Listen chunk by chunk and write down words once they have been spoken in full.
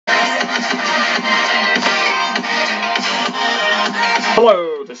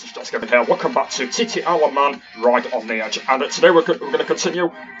Hello, this is Jessica here. Welcome back to TTL Man Ride on the Edge, and today we're going to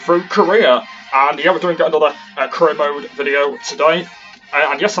continue through career, and yeah, we're doing another career mode video today.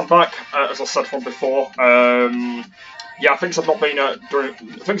 And yes, I'm back, as I said from before. Yeah, things have not been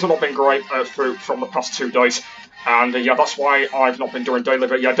great from the past 2 days, and yeah, that's why I've not been doing daily.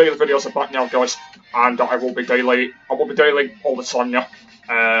 But yeah, daily videos are back now, guys, and I will be daily all the time now.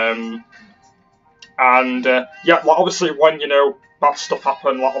 Yeah, like obviously when, you know, bad stuff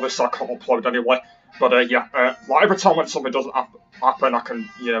happen, like obviously I can't upload anyway, but yeah, like every time when something doesn't happen, I can,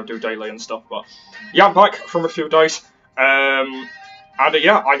 you know, do daily and stuff. But yeah, I'm back from a few days, and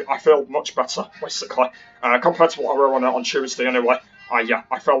yeah, I feel much better, basically, compared to what I wrote on Tuesday anyway. I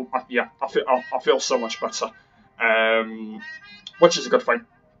feel so much better, which is a good thing.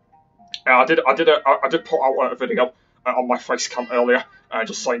 I did put out a video on my face cam earlier,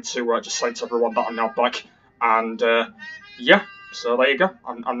 just saying to everyone that I'm now back, and yeah, so there you go.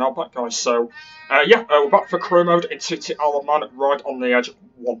 I'm now back, guys. So yeah, we're back for career mode in TTL Man Ride on the Edge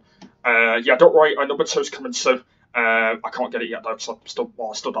 1. Yeah, don't worry, number 2 is coming soon. I can't get it yet though, because I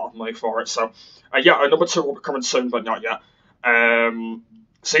still don't have money for it. So yeah, number 2 will be coming soon, but not yet.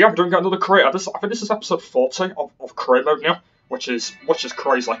 So yeah, I'm doing another career. I think this is episode 40 of career mode now, which is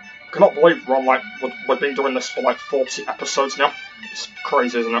crazy. I cannot believe we're on, like, we've been doing this for like 40 episodes now. It's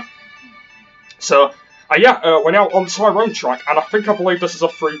crazy, isn't it? So yeah, we're now on Tyrone track, and I believe this is a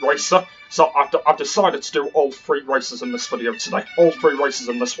free racer. So I've decided to do all 3 races in this video today. All 3 races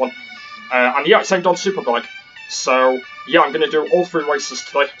in this one. And yeah, it's aimed on Superbike. So yeah, I'm going to do all 3 races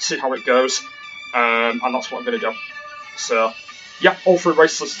today, see how it goes, and that's what I'm going to do. So yeah, all 3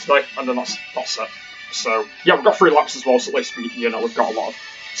 races today, and then that's it. So yeah, we've got 3 laps as well, so at least we've got a lot of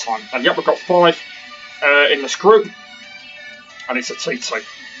time. And yeah, we've got 5 in this group, and it's a TT.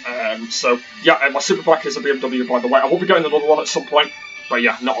 So yeah, my Superbike is a BMW, by the way. I will be getting another one at some point, but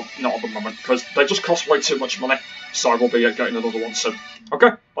yeah, not at the moment, because they just cost way too much money. So I will be getting another one soon. Okay,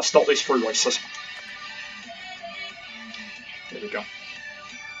 let's start these 3 races. Here we go.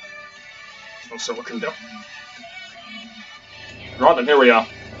 Let's see what we can do. Right then, here we are.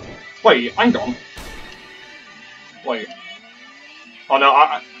 Wait, hang on. Wait. Oh no,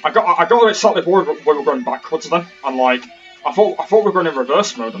 I got excited when we were going backwards then, and like I thought we were going in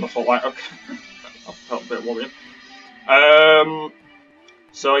reverse mode, and I thought, like, okay, I felt a bit worrying.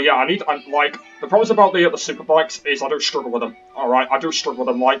 So yeah, like, the problems about the Superbikes is I do struggle with them. All right, I do struggle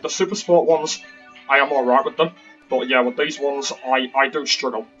with them. Like the Super Sport ones, I am all right with them, but yeah, with these ones, I do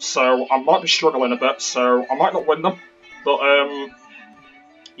struggle. So I might be struggling a bit, so I might not win them, but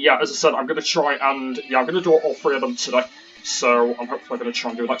yeah, as I said, I'm gonna try and yeah, I'm gonna do all 3 of them today. So I'm hopefully going to try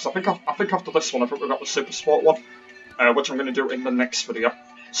and do that. So I think after this one, I think we've got the Super Sport one, which I'm going to do in the next video.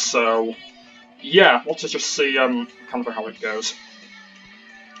 So yeah, let's just see kind of how it goes.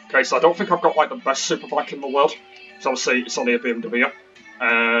 Okay, so I don't think I've got like the best Superbike in the world. So obviously it's only a BMW.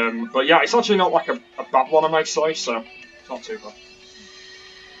 But yeah, it's actually not like a bad one, I may say. So it's not too bad.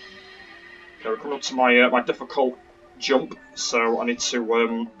 Okay, we're coming up to my difficult jump, so I need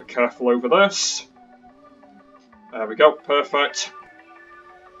to be careful over this. There we go, perfect.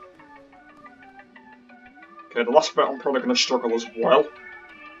 Okay, the last bit I'm probably going to struggle as well.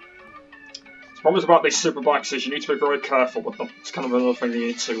 The problem about these Superbikes is you need to be very careful with them. It's kind of another thing you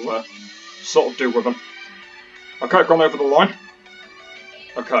need to sort of do with them. Okay, I've gone over the line.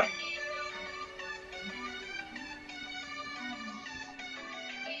 Okay.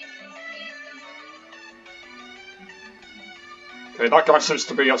 Okay, that guy seems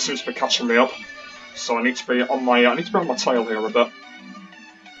to be catching me up. So I need to be on my tail here a bit.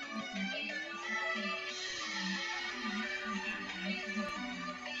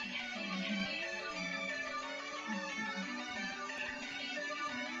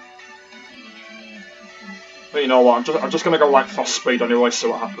 But you know what? I'm just gonna go like fast speed anyway. See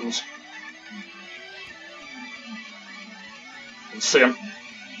what happens. Let's see him.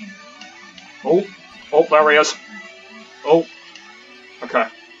 Oh, there he is. Oh, okay.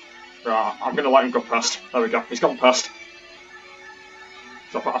 Right, I'm gonna let him go past. There we go. He's gone past.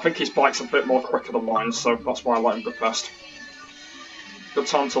 So I think his bike's a bit more quicker than mine, so that's why I let him go past. Good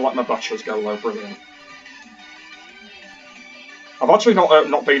time to let my batteries go low. Brilliant. I've actually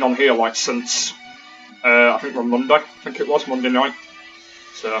not been on here like since I think on Monday. I think it was Monday night.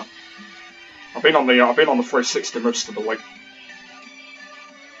 So I've been on the 360 most of the week.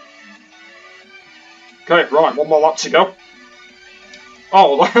 Okay, right, 1 more lap to go.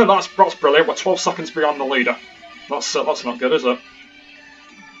 Oh, that's brilliant. We're 12 seconds behind the leader. That's not good, is it?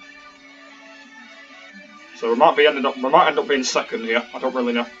 So we might end up being second here. I don't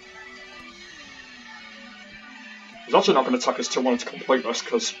really know. It's actually not going to take us too long to complete this,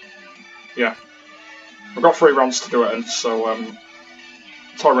 because, yeah, we've got 3 rounds to do it in, so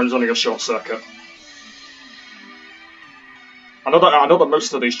Tyrone's only a short circuit. I know that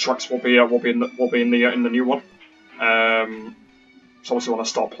most of these tracks will be in the new one. So obviously when I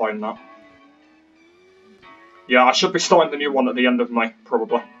start playing that. Yeah, I should be starting the new one at the end of May,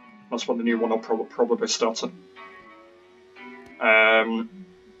 probably. That's when the new one will probably be starting.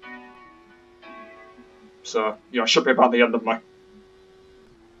 So yeah, it should be about the end of May.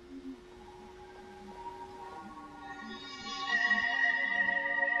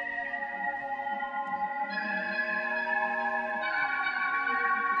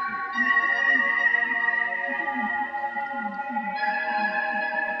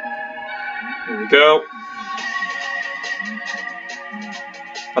 Here we go.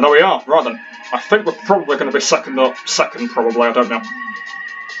 And there we are. Right then. I think we're probably going to be second, probably. I don't know.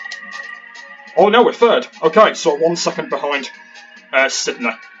 Oh no, we're third. Okay, so 1 second behind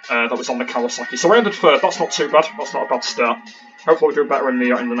Sydney. That was on the Kawasaki. So we ended third. That's not too bad. That's not a bad start. Hopefully we'll do better in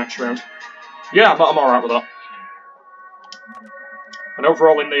the next round. Yeah, I'm alright with that. And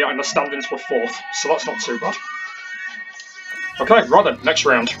overall in the standings we're 4th, so that's not too bad. Okay, right then, next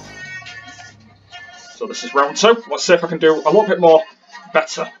round. So this is round 2. Let's see if I can do a little bit more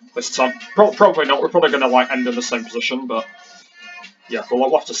better this time. Probably not. We're probably going to like end in the same position, but yeah, we'll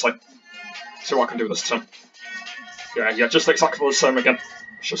have to see. See what I can do this time. Yeah, just exactly the same again.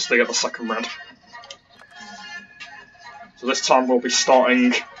 Just stay at the second round. So this time we'll be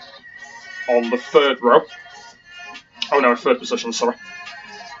starting on the 3rd row. Oh no, 3rd position, sorry.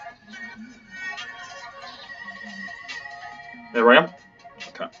 Here I am.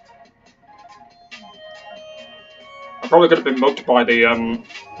 Okay. I'm probably going to be mugged by the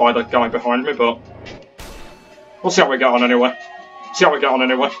guy behind me, but we'll see how we get on anyway.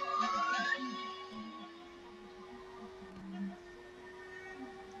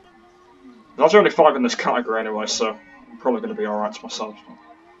 There's only 5 in this category anyway, so I'm probably going to be alright to myself.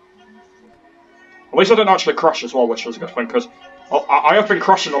 At least I didn't actually crash as well, which was a good thing, because I have been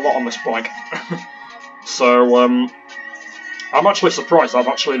crashing a lot on this bike. So, I'm actually surprised I've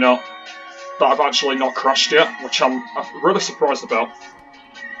actually not crashed yet, which I'm really surprised about.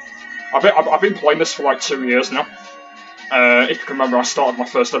 I've been playing this for like 2 years now. If you can remember, I started my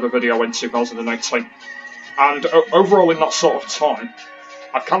first ever video in 2018. And overall in that sort of time,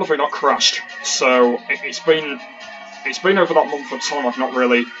 I've kind of not crashed. So it's been over that month of time I've not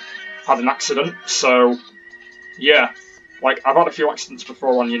really had an accident. So yeah, like I've had a few accidents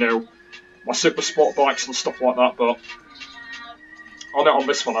before on, you know, my super sport bikes and stuff like that, but on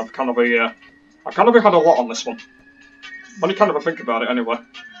this one I've kind of had a lot on this one. When you kind of think about it anyway.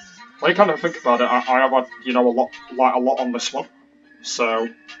 When you kind of think about it, I have had, you know, a lot on this one. So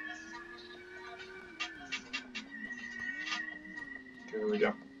here we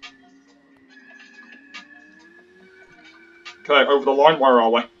go. Okay, over the line, where are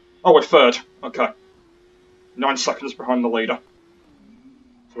we? Oh, we're 3rd. Okay. 9 seconds behind the leader.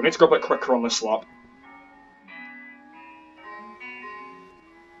 So we need to go a bit quicker on this lap.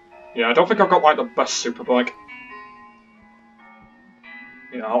 Yeah, I don't think I've got like the best superbike.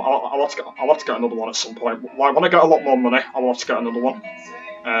 Yeah, I'll have to get another one at some point. Like when I get a lot more money, I'll have to get another one.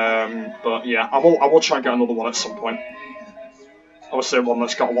 But yeah, I will try and get another one at some point. Obviously one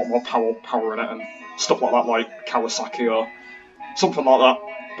that's got a lot more power in it and stuff like that, like Kawasaki or something like that.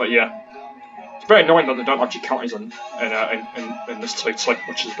 But yeah, it's very annoying that they don't actually count as in this TT,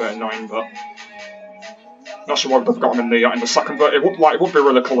 which is a bit annoying. But not sure why they've got him in the second. But it would be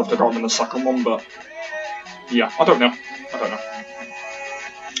really cool if they got him in the second one. But yeah, I don't know.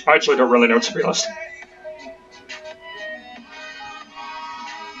 I actually don't really know, to be honest.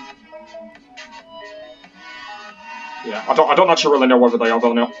 Yeah, I don't actually really know whether they are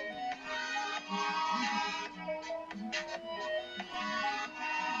though now.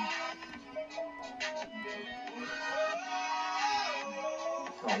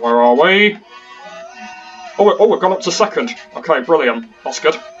 Oh, where are we? Oh, we've gone up to second. Okay, brilliant. That's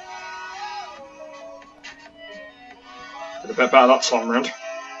good. Did a bit better that time round.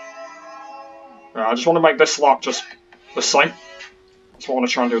 Right, I just want to make this lap just the same. That's what I want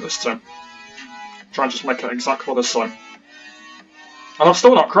to try and do this time. Try and just make it exactly the same. And I've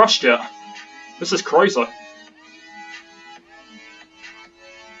still not crashed yet. This is crazy.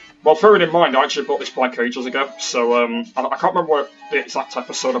 Well, bearing in mind, I actually bought this bike ages ago, so I can't remember what the exact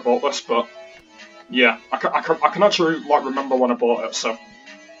episode I bought this, but yeah, I can actually like remember when I bought it, so I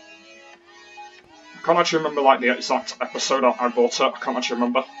can't actually remember like the exact episode I bought it. I can't actually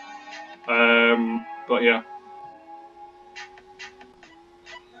remember, but yeah.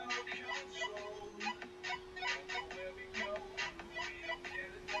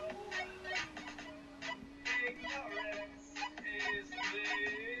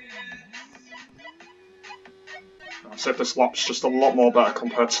 See if this lap's just a lot more better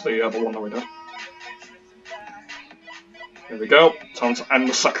compared to the one that we did. Here we go. Time to end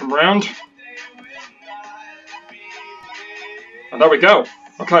the second round. And there we go.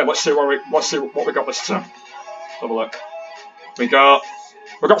 Okay, let's see what we got this time. Have a look. We got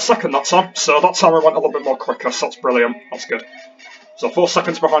second that time, so that time we went a little bit more quicker, so that's brilliant. That's good. So 4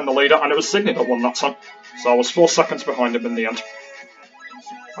 seconds behind the leader, and it was Sydney that won that time. So I was 4 seconds behind him in the end.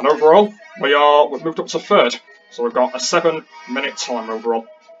 And overall, we've moved up to third. So we've got a 7-minute time overall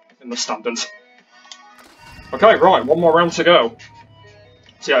in the standings. Okay, right, one more round to go.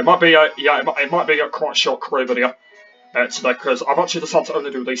 So yeah, it might be a quite short career video today because I've actually decided to only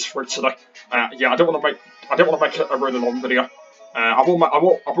do these 3 today. Yeah, I don't want to make it a really long video. I will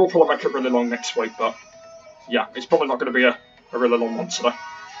probably make it really long next week, but yeah, it's probably not going to be a really long one today.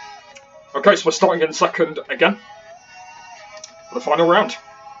 Okay, so we're starting in second again for the final round.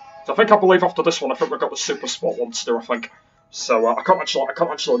 So I believe after this one, I think we've got the Super Sport one to do. I think so. I can't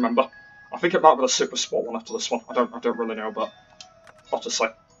actually remember. I think it might be the Super Sport one after this one. I don't really know, but I'll have to say.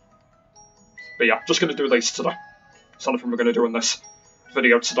 But yeah, just going to do these today. That's anything we're going to do in this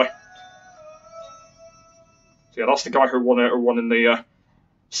video today. So yeah, that's the guy who won in the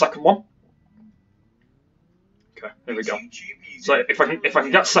second one. Okay, here we go. So if I can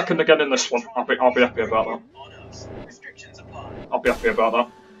get second again in this one, I'll be happy about that. I'll be happy about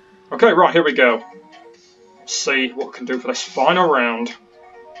that. Okay, right, here we go. Let's see what we can do for this final round.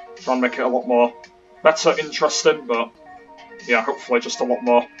 Try and make it a lot more better, interesting, but yeah, hopefully just a lot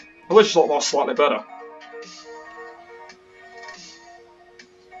more, slightly better.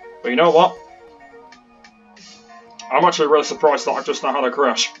 But you know what? I'm actually really surprised that I just now had a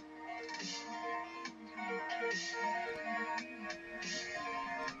crash.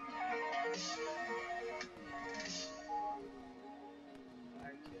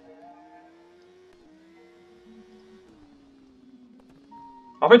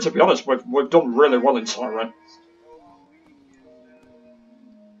 I mean, to be honest, we've done really well in Tyrone.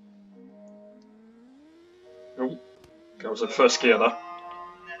 Oh, goes in first gear there.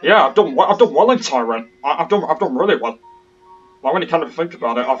 Yeah, I've done well in Tyrone. I've done really well. Like when you kind of think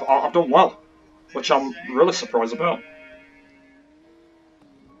about it, I've done well, which I'm really surprised about.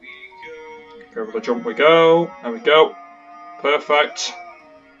 Over the jump we go. There we go. Perfect.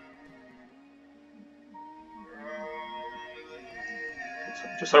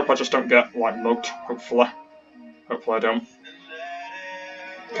 Just hope I just don't get like mugged. Hopefully I don't.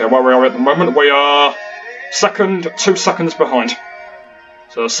 Okay, where we are at the moment, we are second, 2 seconds behind.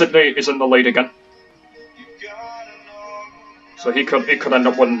 So Sydney is in the lead again. So he could end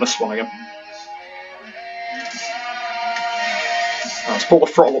up winning this one again. Let's pull the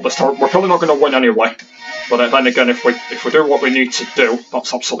throttle up this time. We're probably not going to win anyway. But then again, if we do what we need to do,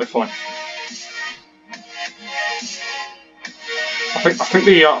 that's absolutely fine. I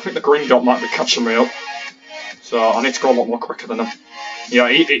think the green dot might be catching me up. So I need to go a lot more quicker than him. Yeah,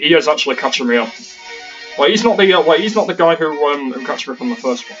 he is actually catching me up. Well, he's not the guy who catched me from the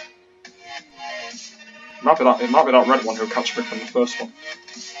first one. It might be that red one who catched me from the first one.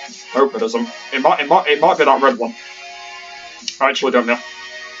 I hope it isn't. It might be that red one. I actually don't know.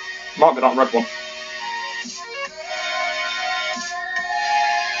 It might be that red one.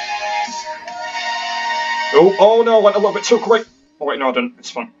 Oh no, I went a little bit too quick. Oh wait, no I didn't.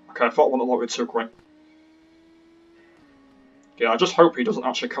 It's fine. Okay, I thought I went a little bit too quick. Yeah, I just hope he doesn't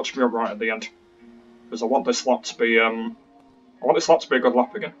actually catch me up right at the end, because I want this lap to be a good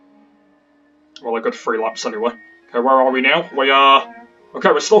lap again. Well, a good 3 laps anyway. Okay, where are we now? We are...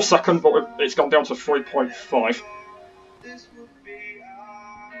 Okay, we're still second, but it's gone down to 3.5.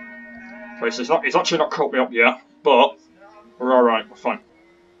 Okay, so he's actually not caught me up yet, but we're alright, we're fine.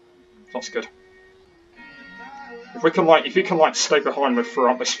 That's good. If he can stay behind me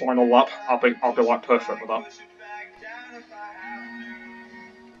throughout this final lap, I'll be like perfect with that.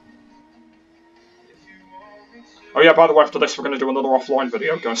 Oh yeah, by the way, after this we're going to do another offline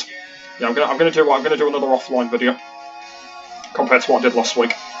video, guys. Yeah, I'm gonna do another offline video compared to what I did last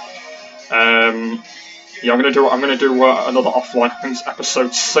week. Yeah, I'm gonna do another offline. I think it's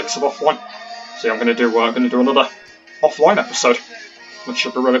episode 6 of offline. So yeah, I'm gonna do another offline episode, which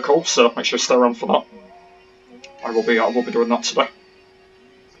should be really cool. So make sure you stay around for that. I will be doing that today.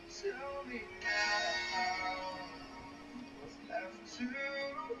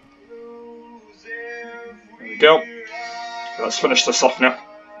 There we go. Let's finish this off now.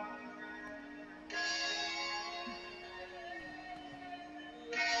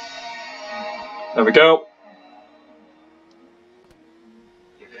 There we go.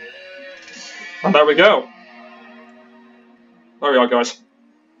 And there we go. There we are, guys.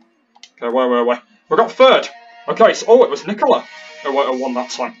 Okay, where were we? We got third. Okay, so, oh, it was Nicola who won that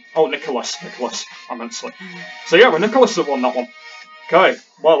time. Oh, Nicholas, I meant to say. So yeah, well, Nicholas had won that one. Okay,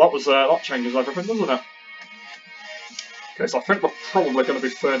 well, that changes everything, doesn't it? Okay, so I think we're probably going to be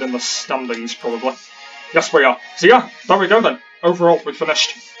third in the standings, probably. Yes, we are. So yeah, there we go then. Overall, we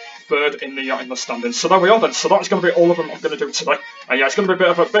finished third in the standings. So there we are then. So that's going to be all of them I'm going to do today. Yeah, it's going to be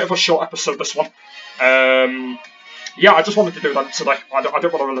a bit of a short episode, this one. Yeah, I just wanted to do that today. I don't want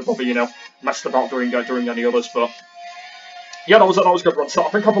to really bother, you know, messed about doing any others, but yeah, that was a good run. So I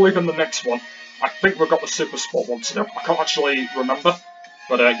think I believe in the next one, I think we've got the Super Sport one to do. I can't actually remember,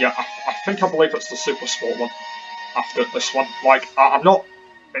 but yeah, I think I believe it's the Super Sport one after this one. Like, I'm not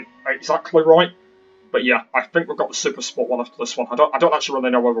exactly right, but yeah, I think we've got the Super Sport one after this one. I don't actually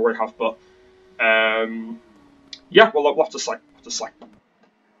really know whether we have, but yeah, we'll have to say.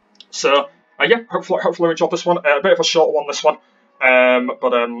 So yeah, hopefully you enjoyed this one. A bit of a short one, this one,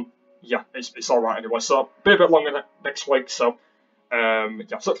 but yeah, it's all right anyway. So be a bit longer next week. So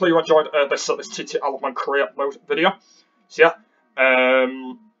yeah, so hopefully you enjoyed this TT Element Create Mode video. So yeah,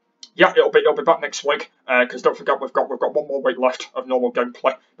 yeah, it'll be back next week. Because don't forget we've got 1 more week left of normal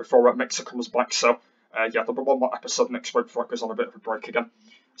gameplay before Mixer comes back. So yeah, there'll be 1 more episode next week before it goes on a bit of a break again.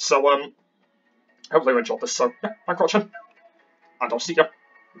 So hopefully you enjoyed this. So yeah, thanks for watching, and I'll see you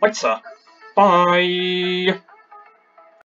later. Bye.